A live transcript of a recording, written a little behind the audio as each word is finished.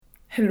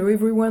Hello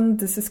everyone,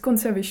 this is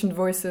Conservation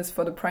Voices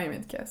for the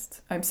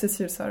PrimateCast. I'm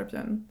Cécile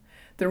Sarbian.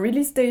 The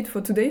release date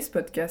for today's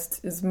podcast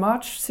is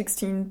March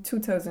 16,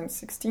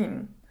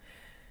 2016.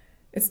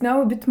 It's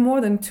now a bit more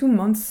than 2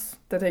 months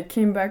that I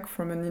came back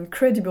from an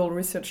incredible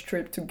research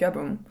trip to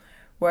Gabon,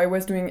 where I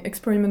was doing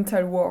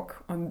experimental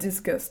work on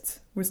disgust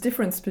with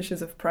different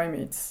species of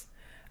primates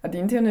at the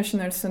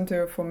International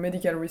Center for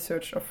Medical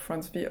Research of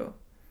Franceville.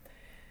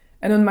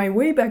 And on my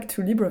way back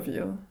to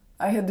Libreville,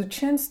 I had the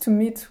chance to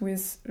meet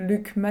with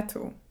Luc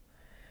Mathot,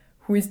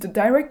 who is the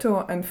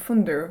director and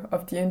founder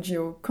of the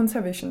NGO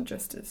Conservation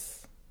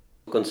Justice.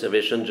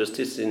 Conservation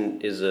Justice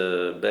is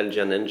a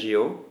Belgian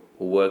NGO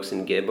who works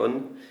in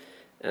Gabon,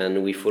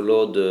 and we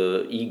follow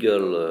the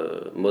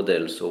Eagle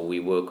model. So we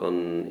work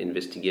on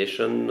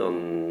investigation,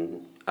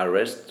 on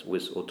arrest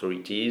with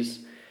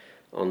authorities,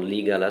 on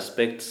legal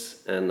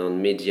aspects, and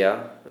on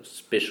media,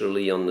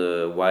 especially on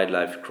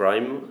wildlife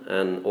crime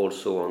and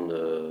also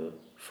on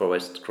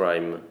forest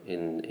crime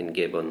in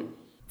Gabon.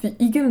 The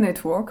Eagle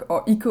Network,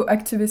 or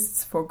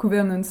Eco-Activists for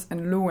Governance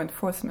and Law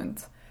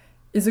Enforcement,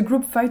 is a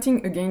group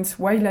fighting against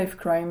wildlife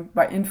crime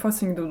by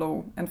enforcing the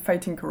law and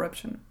fighting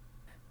corruption.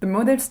 The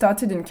model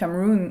started in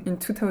Cameroon in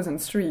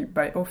 2003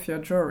 by Ophir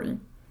Jory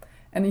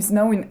and is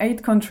now in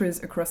 8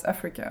 countries across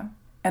Africa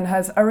and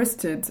has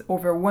arrested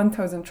over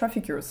 1,000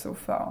 traffickers so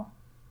far.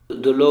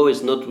 The law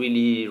is not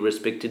really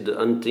respected the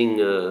hunting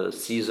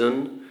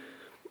season.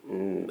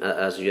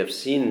 As you have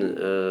seen,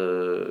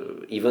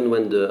 even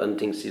when the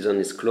hunting season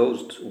is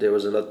closed, there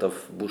was a lot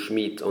of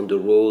bushmeat on the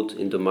road,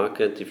 in the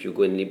market. If you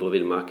go in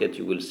Libreville market,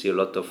 you will see a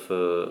lot of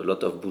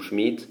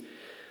bushmeat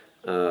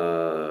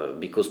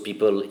because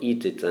people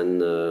eat it,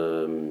 and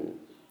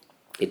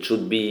it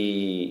should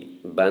be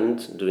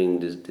banned during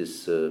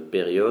this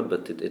period,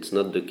 but it's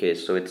not the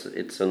case. So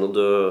it's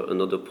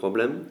another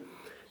problem.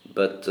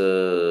 But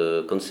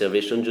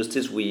conservation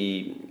justice,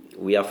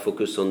 we are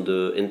focused on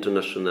the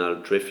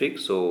international traffic,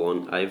 so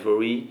on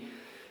ivory,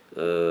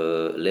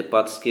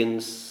 leopard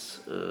skins,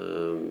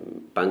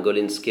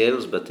 pangolin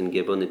scales, but in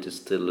Gabon it is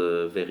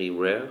still very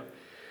rare.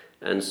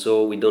 And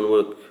so we don't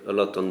work a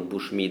lot on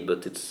bushmeat,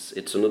 but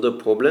it's another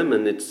problem,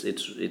 and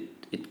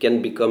it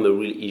can become a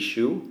real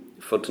issue.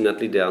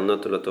 Fortunately, there are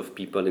not a lot of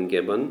people in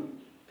Gabon,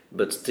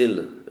 but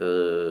still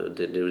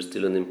there is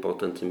still an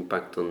important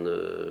impact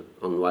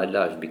on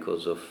wildlife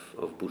because of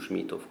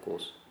bushmeat, of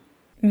course.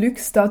 Luc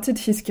started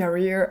his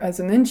career as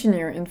an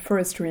engineer in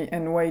forestry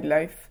and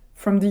wildlife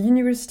from the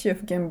University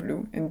of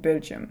Gembloux in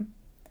Belgium.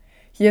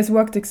 He has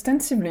worked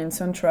extensively in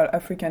Central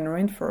African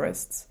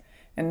rainforests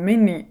and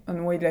mainly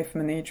on wildlife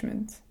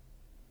management.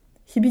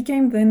 He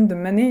became then the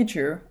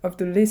manager of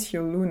the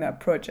Lesio Luna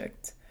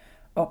project,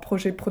 or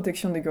Projet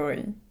Protection des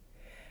Gorilles,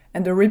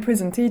 and a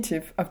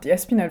representative of the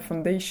Espinal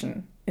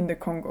Foundation in the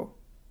Congo.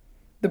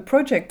 The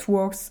project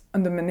works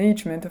on the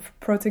management of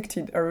a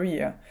protected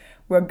area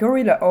where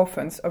gorilla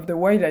orphans of the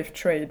wildlife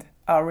trade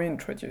are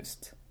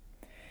reintroduced.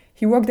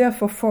 He worked there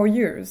for 4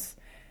 years,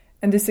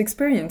 and this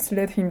experience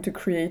led him to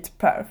create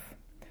PALF,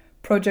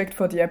 Project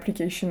for the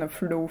Application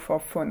of Law for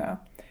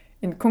Fauna,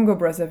 in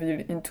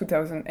Congo-Brazzaville in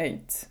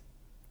 2008,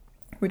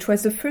 which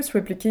was the first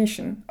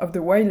replication of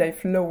the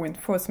wildlife law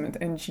enforcement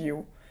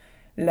NGO,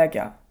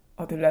 LAGA,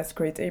 or the Last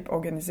Great Ape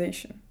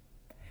Organization.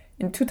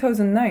 In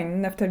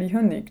 2009, Naftali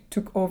Honig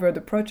took over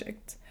the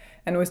project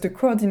and was the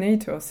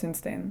coordinator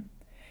since then.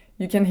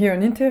 You can hear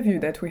an interview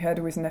that we had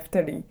with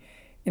Naftali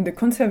in the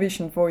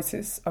Conservation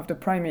Voices of the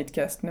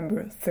PrimateCast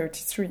number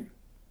 33.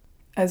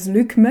 As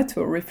Luc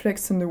Mathot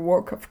reflects on the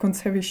work of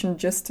conservation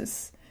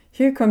justice,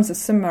 here comes a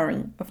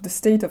summary of the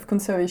state of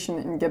conservation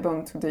in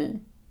Gabon today.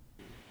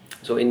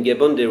 So in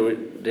Gabon,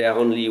 there are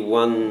only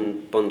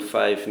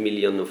 1.5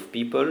 million of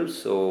people,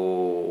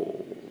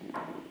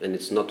 and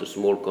it's not a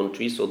small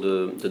country, so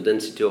the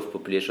density of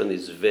population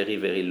is very,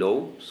 very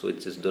low. So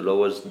it is the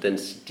lowest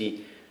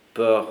density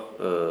per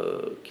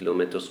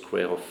kilometer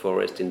square of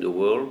forest in the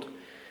world.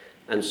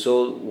 And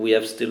so we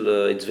have still,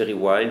 it's very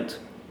wild,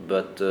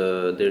 but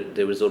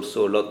there is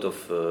also a lot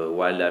of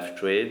wildlife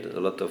trade, a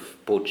lot of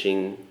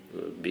poaching,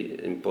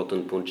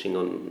 important poaching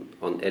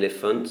on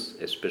elephants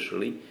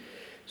especially.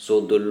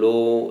 So the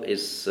law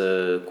is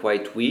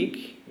quite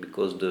weak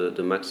because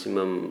the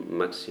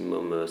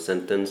maximum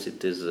sentence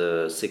it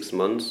is 6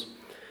 months.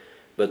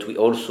 But we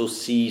also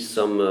see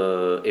some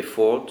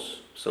effort,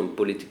 some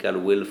political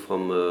will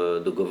from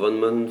the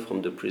government,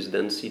 from the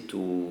presidency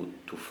to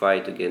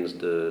fight against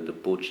the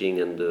poaching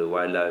and the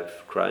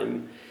wildlife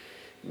crime.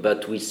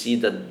 But we see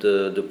that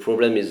the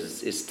problem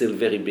is still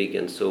very big,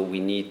 and so we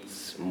need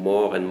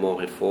more and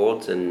more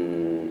efforts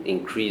and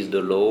increase the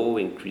law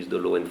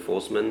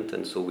enforcement,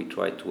 and so we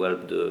try to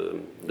help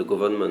the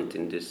government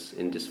in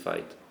this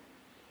fight.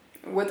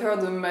 What are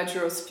the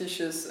major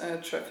species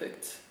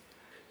trafficked?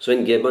 So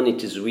in Gabon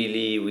it is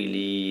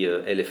really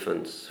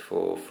elephants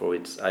for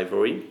its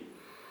ivory.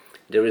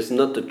 There is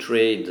not a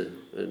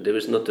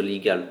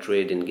legal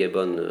trade in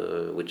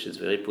Gabon, which is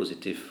very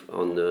positive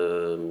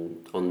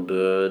on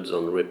birds,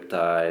 on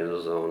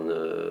reptiles, on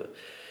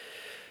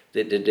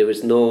There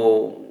is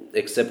no,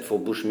 except for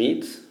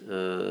bushmeat,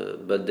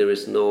 but there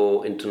is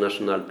no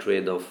international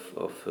trade of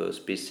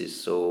species.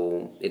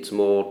 So it's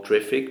more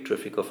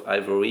traffic of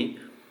ivory,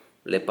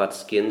 leopard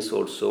skins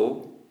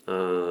also.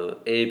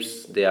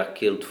 Apes, they are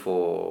killed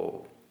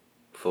for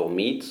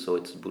meat, so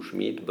it's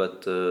bushmeat,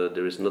 but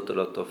there is not a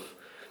lot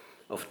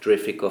of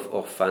traffic of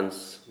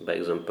orphans, by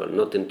example,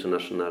 not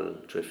international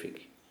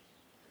traffic.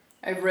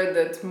 I've read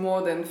that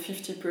more than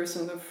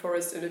 50% of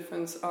forest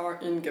elephants are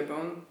in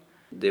Gabon.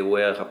 There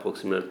were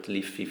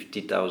approximately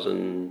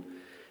 50,000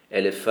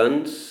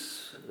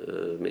 elephants,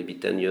 maybe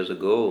 10 years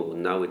ago.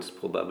 Now it's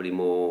probably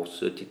more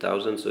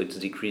 30,000, so it's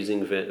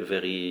decreasing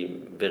very,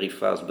 very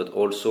fast, but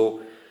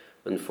also,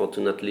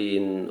 unfortunately,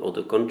 in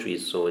other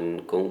countries. So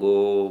in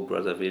Congo,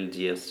 Brazzaville,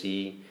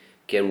 DRC,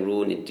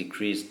 Cameroon, it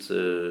decreased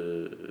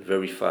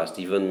very fast,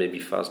 even maybe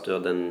faster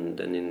than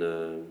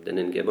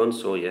in Gabon.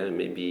 So yeah,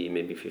 maybe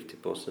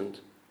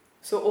 50%.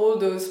 So all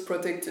those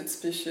protected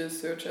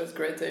species, such as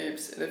great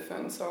apes,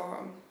 elephants, are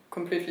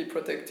completely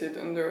protected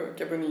under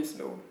Gabonese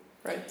law,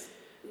 right?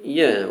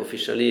 Yeah,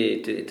 officially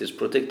it is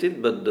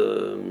protected, but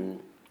the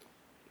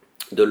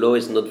law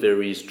is not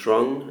very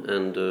strong,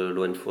 and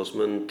law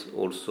enforcement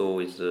also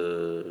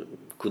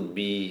could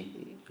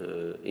be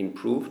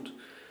improved.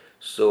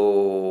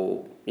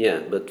 So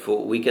yeah, but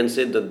we can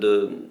say that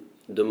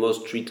the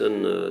most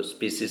threatened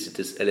species it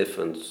is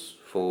elephants.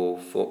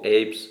 For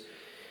apes,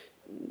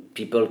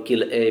 people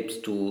kill apes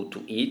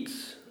to eat,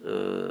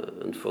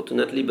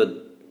 unfortunately, but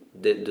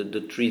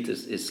the threat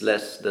is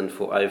less than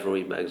for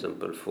ivory, by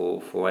example.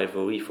 For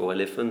ivory, for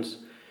elephants,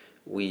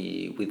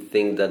 we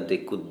think that they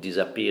could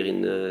disappear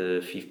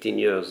in 15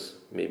 years,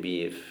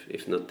 maybe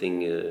if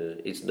nothing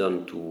is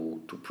done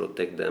to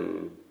protect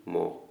them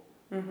more.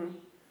 Mm-hmm.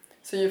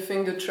 So you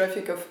think the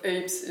traffic of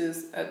apes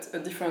is at a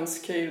different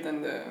scale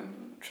than the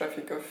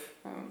traffic of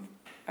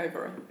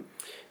ivory?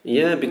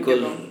 Yeah,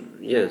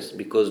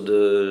 because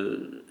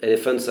the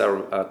elephants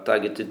are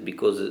targeted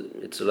because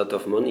it's a lot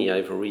of money.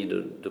 Ivory,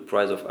 the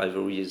price of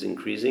ivory is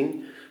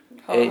increasing.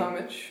 How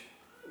much?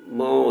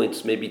 More,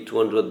 it's maybe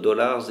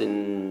 $200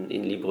 in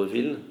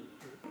Libreville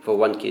for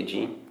 1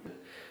 kg.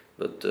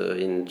 But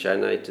in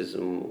China it is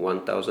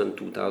 $1,000,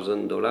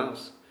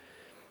 $2,000.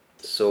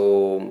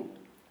 So,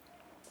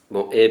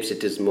 apes,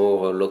 it is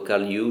more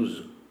local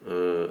use,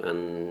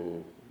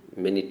 and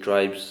many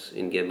tribes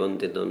in Gabon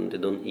they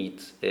don't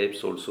eat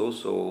apes also.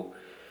 So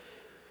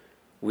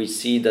we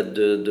see that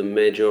the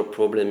major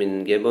problem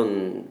in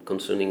Gabon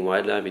concerning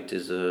wildlife it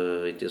is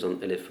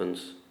on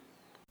elephants.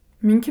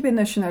 Minkebe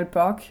National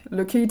Park,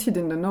 located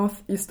in the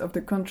northeast of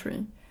the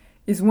country,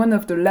 is one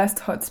of the last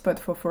hotspots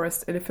for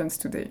forest elephants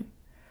today.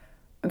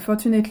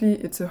 Unfortunately,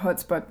 it's a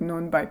hotspot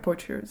known by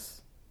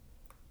poachers.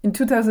 In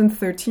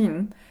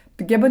 2013,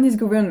 the Gabonese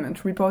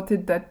government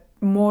reported that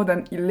more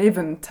than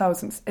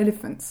 11,000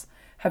 elephants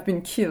have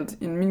been killed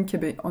in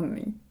Minkebe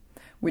only,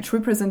 which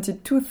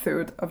represented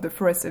 2/3 of the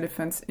forest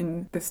elephants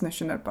in this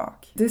national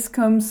park. This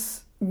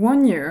comes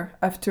 1 year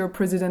after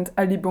President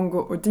Ali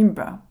Bongo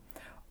Ondimba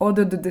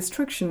ordered the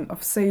destruction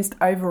of seized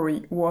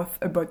ivory worth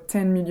about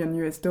 $10 million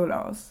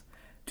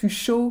to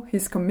show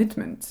his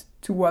commitment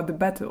toward the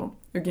battle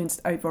against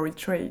ivory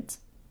trade.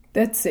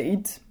 That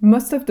said,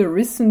 most of the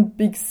recent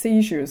big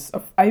seizures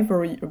of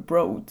ivory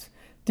abroad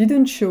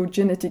didn't show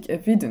genetic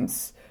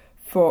evidence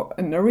for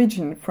an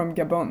origin from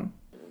Gabon.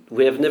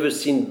 We have never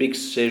seen big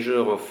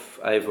seizure of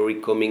ivory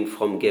coming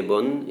from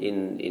Gabon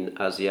in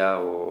Asia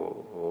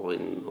or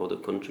in other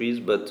countries,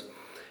 but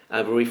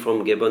ivory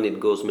from Gabon, it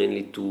goes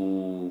mainly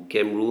to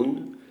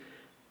Cameroon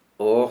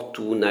or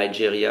to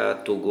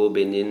Nigeria, Togo,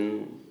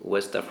 Benin,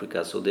 West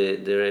Africa. So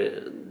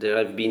there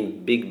have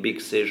been big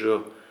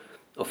seizure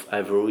of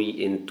ivory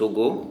in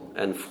Togo,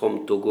 and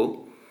from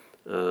Togo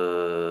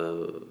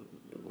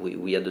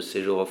we had a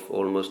seizure of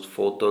almost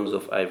 4 tons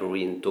of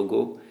ivory in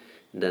Togo,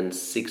 then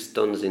 6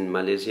 tons in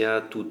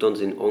Malaysia, 2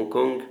 tons in Hong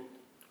Kong,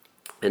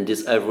 and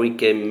this ivory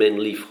came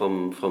mainly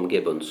from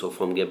Gabon. So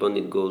from Gabon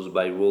it goes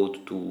by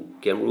road to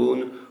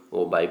Cameroon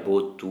or by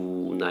boat to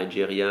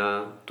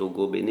Nigeria,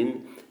 Togo,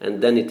 Benin,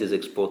 and then it is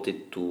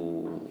exported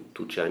to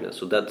China.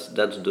 So that's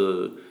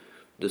the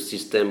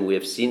system we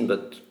have seen,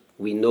 but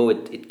we know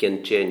it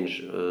can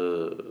change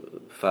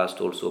fast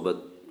also.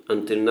 But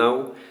until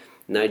now,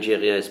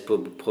 Nigeria is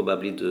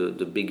probably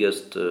the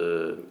biggest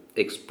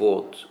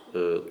export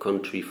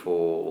country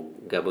for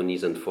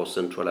Gabonese and for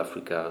Central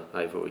Africa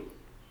ivory.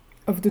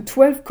 Of the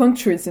 12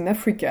 countries in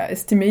Africa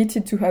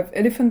estimated to have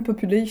elephant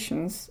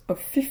populations of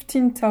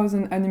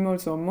 15,000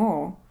 animals or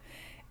more,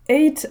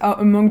 8 are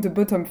among the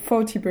bottom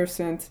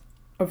 40%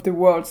 of the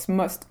world's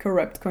most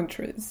corrupt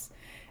countries,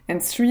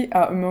 and 3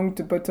 are among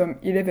the bottom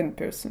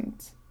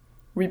 11%,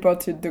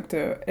 reported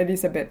Dr.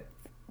 Elizabeth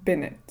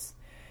Bennett,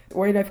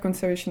 Wildlife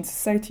Conservation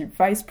Society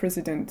Vice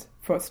President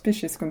for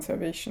Species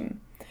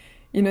Conservation,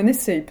 in an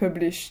essay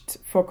published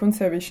for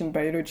Conservation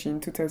Biology in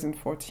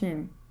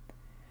 2014.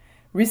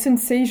 Recent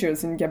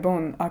seizures in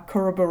Gabon are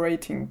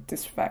corroborating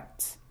this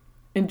fact.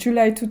 In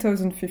July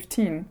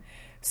 2015,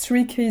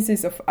 3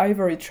 cases of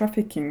ivory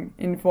trafficking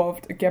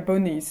involved a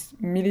Gabonese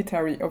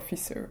military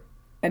officer.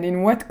 And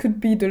in what could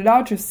be the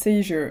largest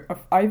seizure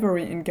of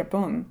ivory in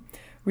Gabon,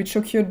 which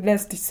occurred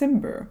last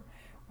December,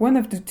 one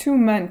of the two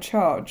men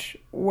charged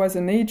was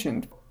an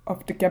agent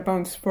of the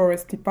Gabon's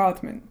Forest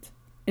Department.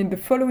 In the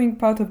following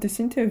part of this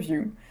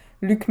interview,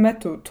 Luc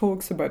Mathot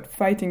talks about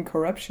fighting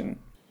corruption.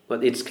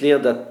 But it's clear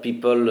that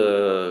people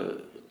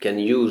can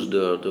use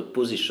the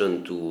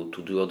position to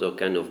do other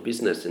kind of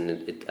business, and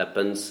it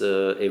happens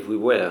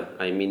everywhere.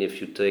 I mean, if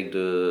you take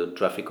the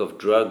traffic of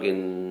drug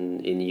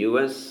in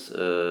US,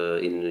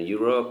 in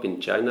Europe,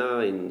 in China,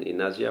 in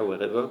Asia,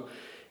 wherever,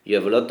 you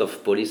have a lot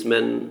of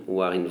policemen who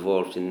are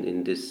involved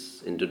in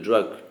the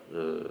drug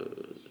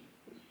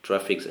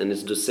traffics, and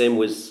it's the same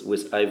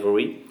with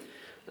ivory.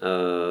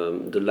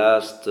 The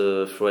last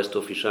forest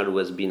official who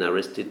has been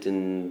arrested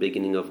in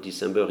beginning of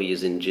December, he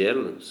is in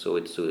jail, so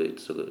it's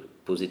a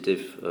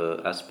positive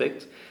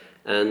aspect.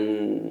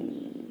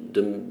 And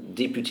the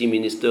deputy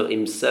minister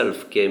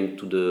himself came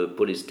to the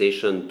police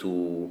station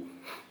to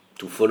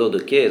follow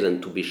the case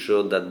and to be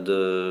sure that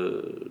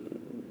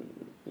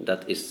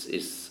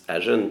his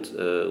agent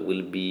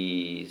will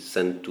be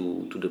sent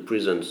to the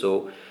prison.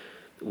 So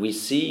we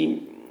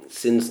see,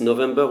 since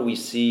November, we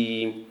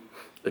see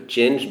a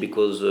change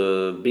because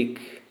big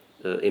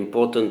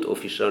important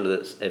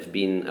officials have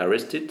been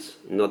arrested,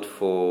 not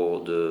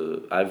for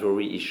the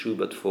ivory issue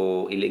but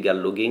for illegal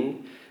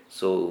logging.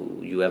 So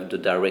you have the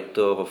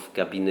director of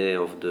cabinet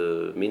of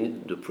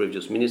the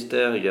previous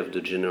minister, you have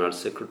the general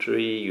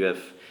secretary, you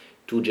have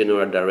two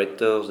general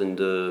directors in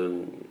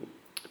the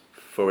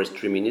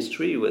forestry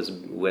ministry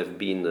who have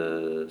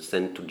been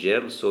sent to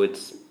jail. So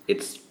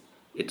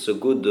it's a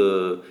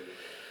good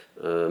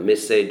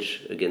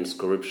message against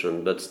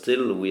corruption, but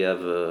still we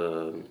have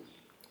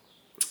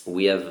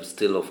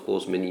still, of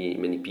course,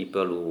 many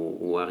people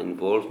who are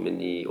involved,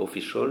 many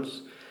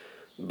officials,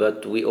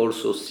 but we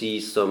also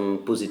see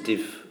some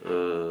positive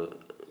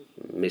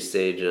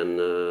message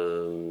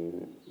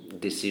and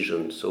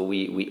decision. So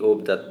we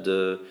hope that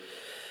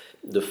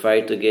the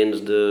fight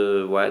against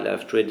the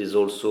wildlife trade is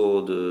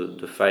also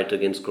the fight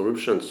against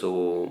corruption.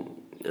 So,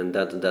 and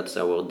that's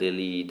our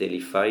daily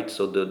fight.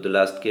 So the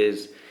last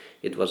case,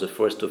 it was a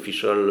forest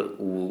official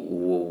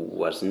who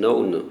was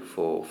known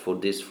for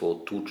this for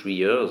 2-3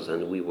 years,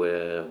 and we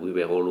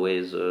were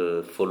always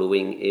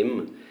following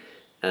him.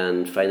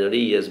 And finally,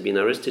 he has been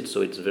arrested,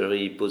 so it's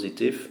very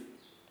positive.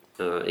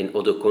 In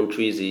other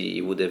countries,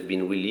 he would have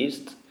been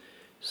released.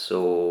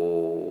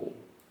 So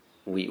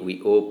we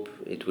hope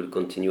it will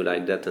continue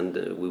like that, and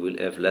we will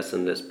have less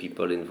and less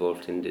people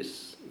involved in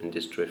this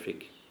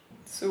traffic.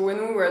 So when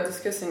we were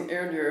discussing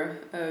earlier,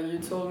 you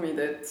told me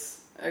that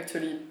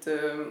actually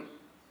the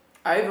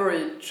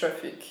ivory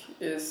traffic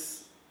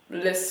is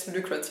less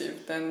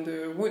lucrative than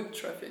the wood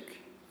traffic,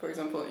 for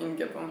example, in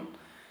Gabon.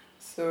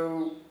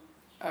 So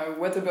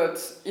what about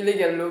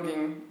illegal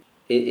logging?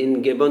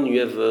 In Gabon,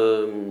 you have,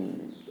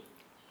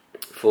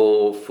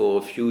 for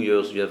a few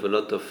years, you have a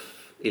lot of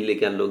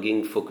illegal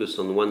logging focused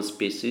on one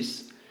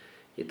species.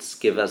 It's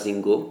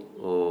Kevazingo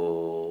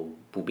or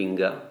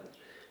Bubinga,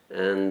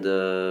 and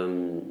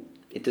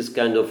it is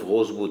kind of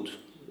rosewood.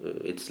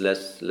 It's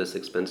less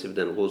expensive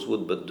than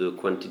rosewood, but the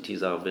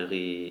quantities are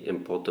very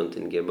important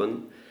in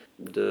Gabon.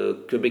 The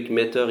cubic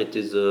meter, it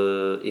is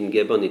in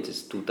Gabon it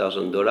is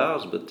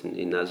 $2,000, but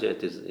in Asia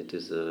it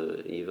is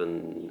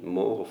even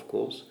more, of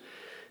course.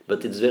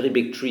 But it's very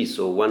big tree,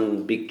 so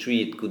one big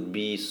tree it could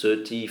be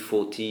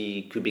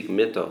 30-40 cubic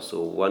meters.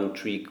 So one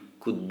tree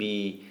could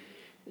be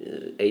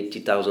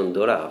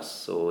 $80,000.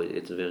 So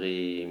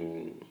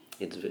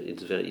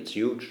it's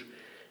huge.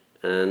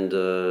 And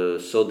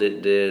so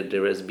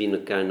there has been a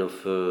kind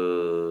of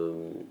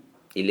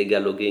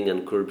illegal logging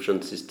and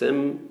corruption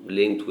system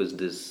linked with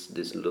this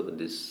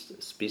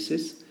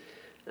species.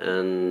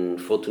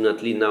 And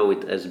fortunately now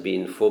it has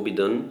been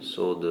forbidden.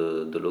 So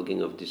the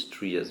logging of this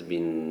tree has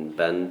been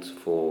banned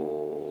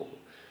for,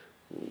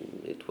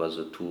 it was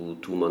 2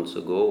 months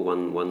ago,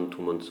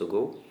 2 months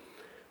ago.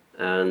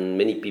 And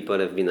many people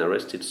have been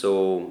arrested.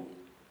 So,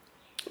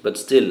 but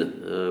still,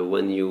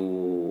 when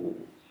you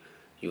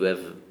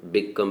have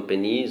big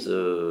companies,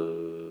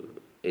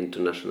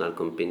 international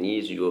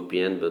companies,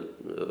 European, but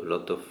a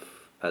lot of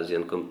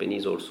Asian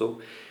companies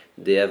also.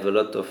 They have a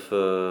lot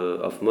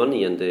of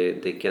money, and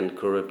they can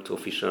corrupt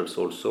officials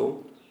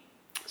also.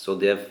 So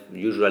they have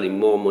usually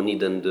more money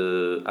than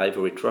the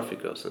ivory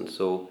traffickers, and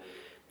so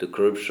the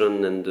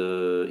corruption and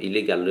the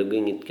illegal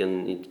logging it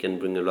can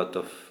bring a lot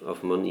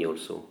of money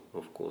also,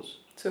 of course.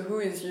 So who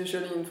is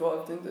usually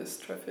involved in this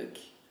traffic?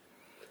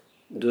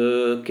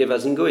 The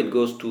Kevazingo, it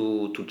goes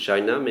to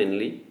China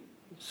mainly.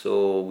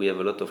 So we have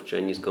a lot of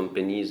Chinese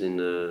companies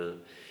in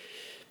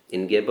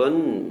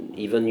Gabon.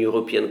 Even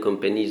European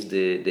companies,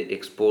 they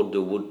export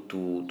the wood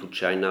to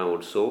China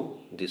also,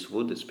 this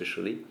wood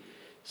especially.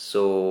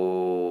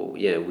 So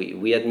yeah,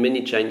 we had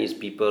many Chinese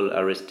people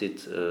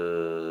arrested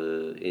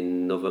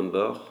in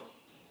November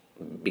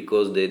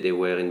because they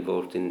were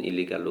involved in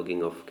illegal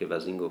logging of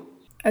Kevazingo.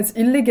 As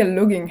illegal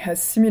logging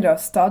has similar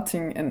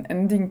starting and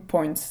ending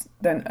points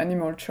than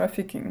animal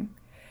trafficking,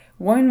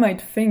 one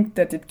might think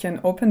that it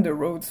can open the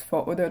roads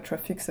for other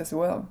traffics as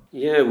well.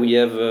 Yeah, we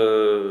have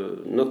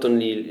not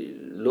only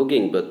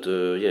logging, but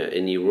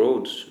any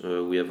roads.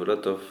 We have a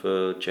lot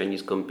of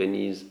Chinese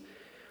companies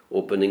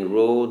opening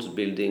roads,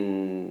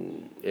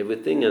 building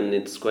everything, and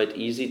it's quite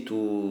easy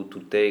to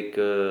take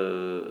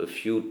a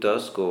few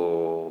tusks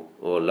or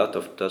a lot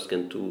of tusks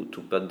and to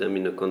put them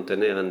in a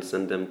container and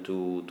send them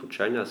to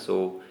China.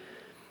 So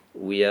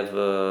we have,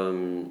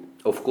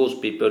 of course,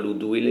 people who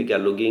do illegal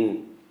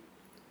logging,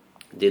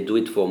 they do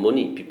it for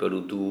money. People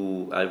who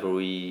do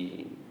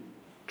ivory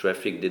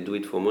traffic, they do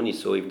it for money.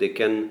 So if they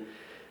can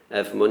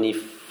have money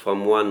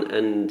from one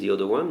and the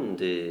other one,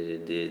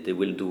 they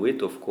will do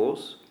it, of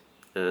course.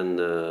 And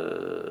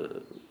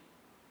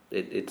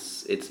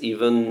it's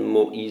even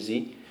more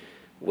easy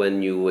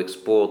when you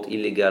export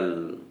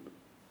illegal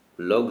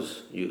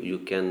logs. You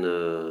can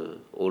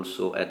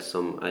also add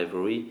some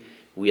ivory.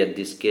 We had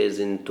this case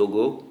in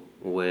Togo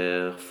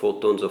where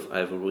 4 tons of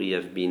ivory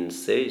have been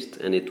seized,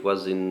 and it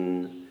was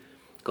in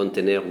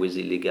container with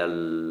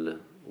illegal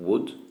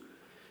wood,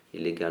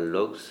 illegal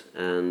logs.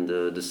 And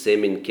the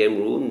same in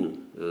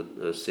Cameroon,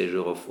 a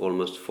seizure of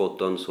almost 4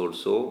 tons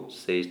also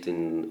seized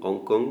in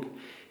Hong Kong.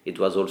 It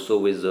was also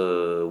with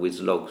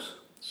logs.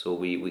 So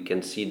we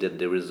can see that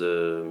there is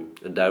a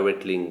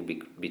direct link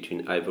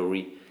between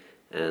ivory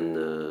and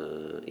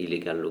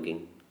illegal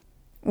logging.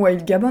 While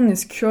Gabon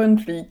is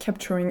currently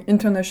capturing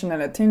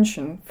international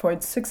attention for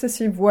its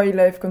successive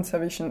wildlife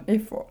conservation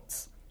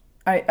efforts,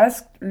 I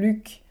asked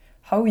Luc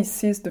how he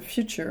sees the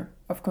future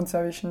of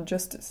conservation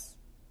justice.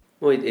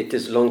 Well, it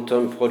is a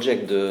long-term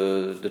project.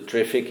 The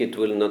traffic, it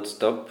will not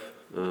stop.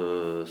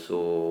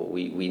 So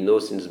we know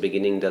since the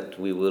beginning that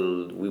we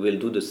will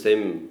do the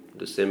same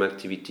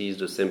activities,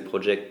 the same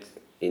project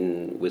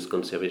with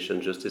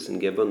conservation justice in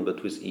Gabon,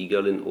 but with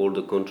eagle in all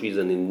the countries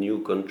and in new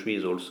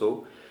countries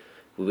also.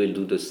 We will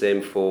do the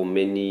same for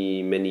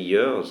many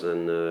years,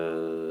 and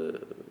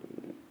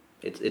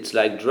it's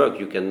like drug.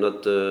 You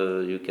cannot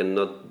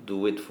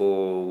do it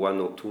for 1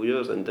 or 2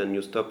 years and then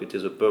you stop. It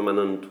is a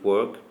permanent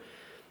work.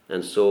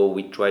 And so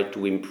we try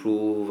to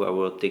improve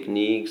our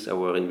techniques,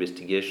 our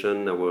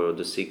investigation,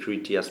 the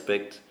security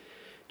aspect,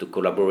 the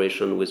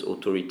collaboration with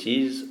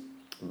authorities.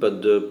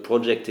 But the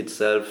project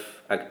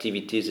itself,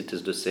 activities, it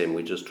is the same.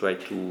 We just try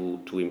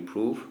to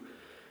improve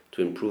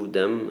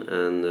them,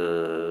 and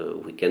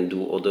we can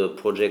do other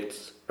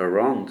projects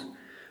around.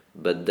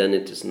 But then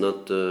it is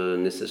not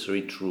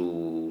necessary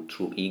through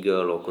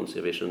eagle or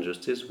conservation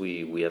justice.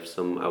 We have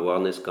some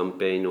awareness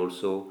campaign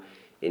also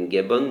in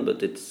Gabon,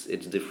 but it's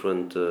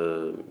different.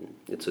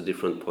 It's a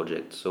different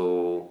project.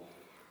 So,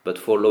 but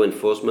for law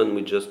enforcement,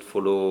 we just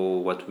follow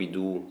what we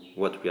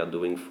are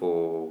doing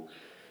for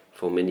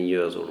many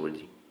years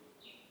already.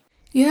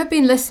 You have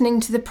been listening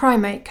to the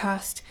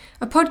PrimateCast,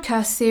 a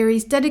podcast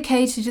series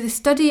dedicated to the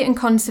study and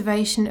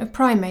conservation of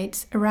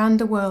primates around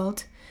the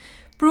world.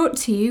 Brought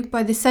to you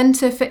by the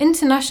Centre for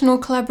International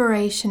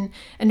Collaboration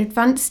and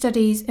Advanced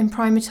Studies in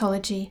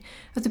Primatology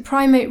of the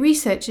Primate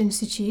Research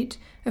Institute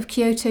of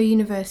Kyoto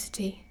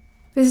University.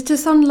 Visit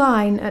us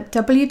online at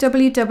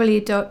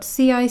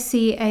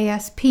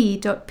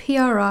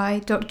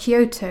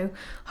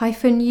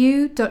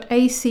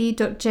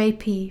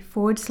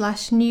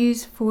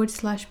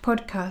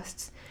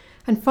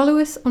and follow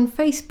us on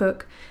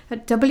Facebook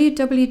at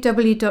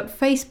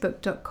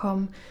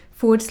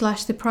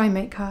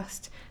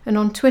www.facebook.com/theprimatecast and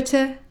on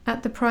Twitter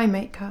at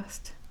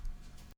theprimatecast.